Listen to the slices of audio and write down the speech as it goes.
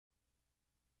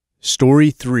Story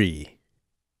 3.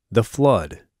 The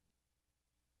Flood.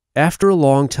 After a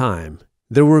long time,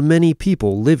 there were many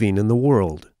people living in the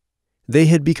world. They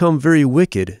had become very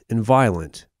wicked and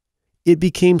violent. It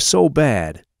became so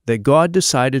bad that God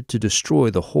decided to destroy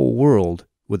the whole world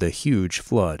with a huge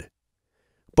flood.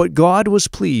 But God was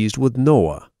pleased with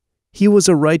Noah. He was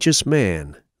a righteous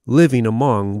man, living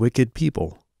among wicked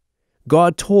people.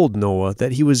 God told Noah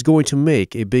that he was going to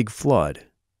make a big flood.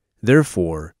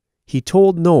 Therefore, he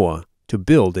told Noah to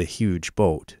build a huge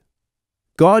boat.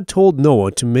 God told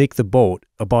Noah to make the boat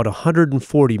about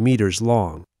 140 meters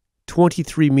long,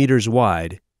 23 meters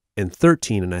wide, and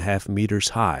 13.5 meters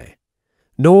high.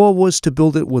 Noah was to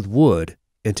build it with wood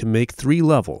and to make 3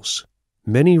 levels,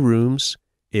 many rooms,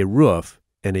 a roof,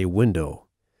 and a window.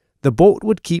 The boat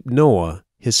would keep Noah,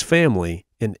 his family,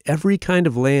 and every kind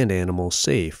of land animal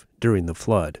safe during the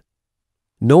flood.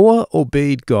 Noah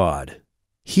obeyed God.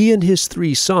 He and his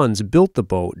 3 sons built the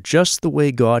boat just the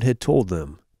way God had told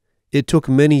them. It took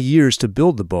many years to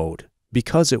build the boat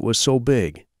because it was so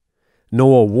big.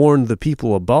 Noah warned the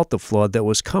people about the flood that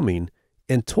was coming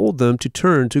and told them to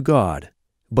turn to God,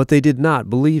 but they did not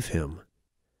believe him.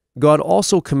 God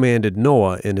also commanded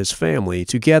Noah and his family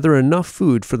to gather enough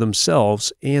food for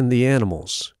themselves and the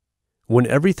animals. When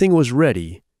everything was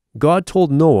ready, God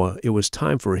told Noah it was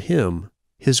time for him,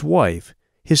 his wife,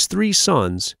 his 3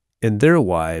 sons, and their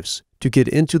wives to get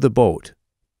into the boat,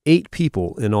 8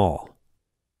 people in all.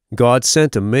 God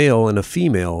sent a male and a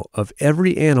female of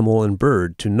every animal and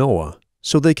bird to Noah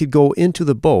so they could go into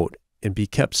the boat and be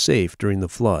kept safe during the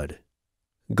flood.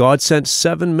 God sent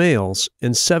 7 males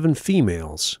and 7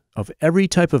 females of every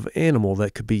type of animal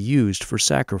that could be used for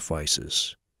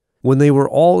sacrifices. When they were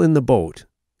all in the boat,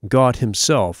 God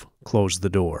himself closed the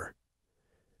door.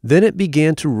 Then it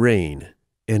began to rain,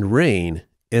 and rain,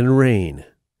 and rain.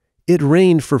 It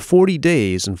rained for 40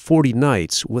 days and 40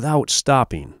 nights without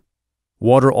stopping.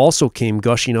 Water also came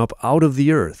gushing up out of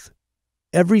the earth.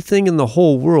 Everything in the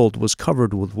whole world was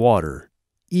covered with water,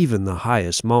 even the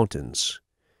highest mountains.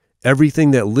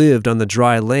 Everything that lived on the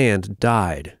dry land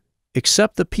died,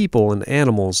 except the people and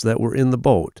animals that were in the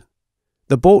boat.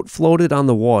 The boat floated on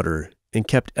the water and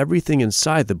kept everything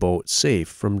inside the boat safe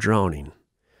from drowning.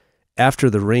 After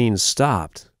the rain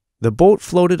stopped, the boat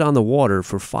floated on the water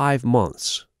for 5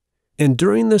 months. And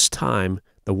during this time,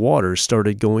 the water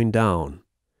started going down.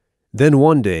 Then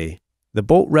one day, the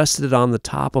boat rested on the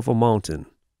top of a mountain,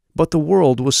 but the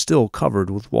world was still covered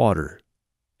with water.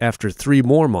 After 3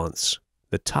 more months,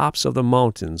 the tops of the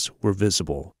mountains were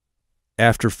visible.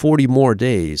 After 40 more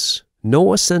days,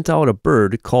 Noah sent out a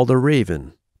bird called a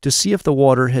raven to see if the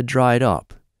water had dried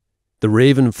up. The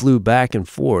raven flew back and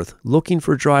forth looking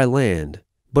for dry land,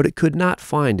 but it could not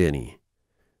find any.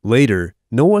 Later,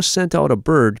 Noah sent out a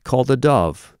bird called a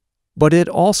dove, but it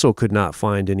also could not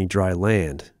find any dry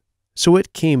land, so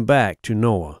it came back to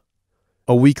Noah.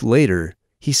 A week later,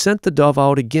 he sent the dove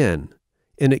out again,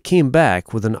 and it came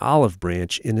back with an olive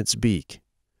branch in its beak.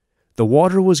 The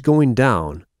water was going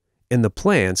down, and the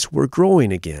plants were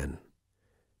growing again.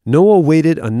 Noah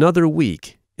waited another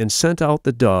week and sent out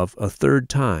the dove a 3rd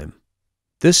time.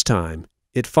 This time,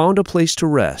 it found a place to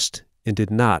rest and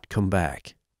did not come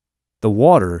back. The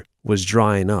water was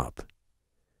drying up.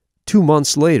 2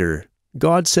 months later,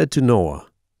 God said to Noah,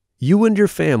 "You and your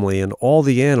family and all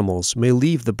the animals may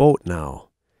leave the boat now.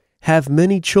 Have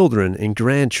many children and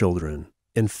grandchildren,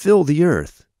 and fill the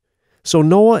earth." So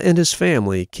Noah and his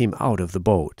family came out of the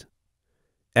boat.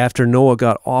 After Noah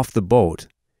got off the boat,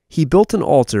 he built an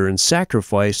altar and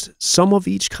sacrificed some of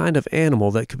each kind of animal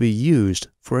that could be used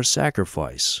for a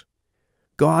sacrifice.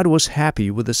 God was happy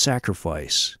with the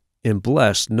sacrifice and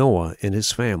blessed Noah and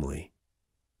his family.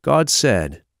 God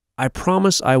said, "I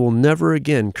promise I will never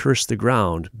again curse the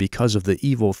ground because of the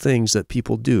evil things that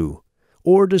people do,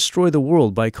 or destroy the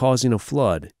world by causing a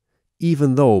flood,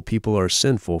 even though people are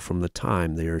sinful from the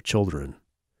time they are children."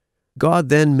 God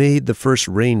then made the first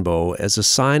rainbow as a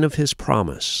sign of his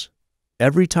promise.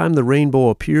 Every time the rainbow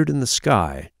appeared in the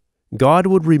sky, God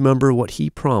would remember what he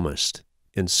promised,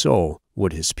 and so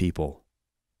would his people.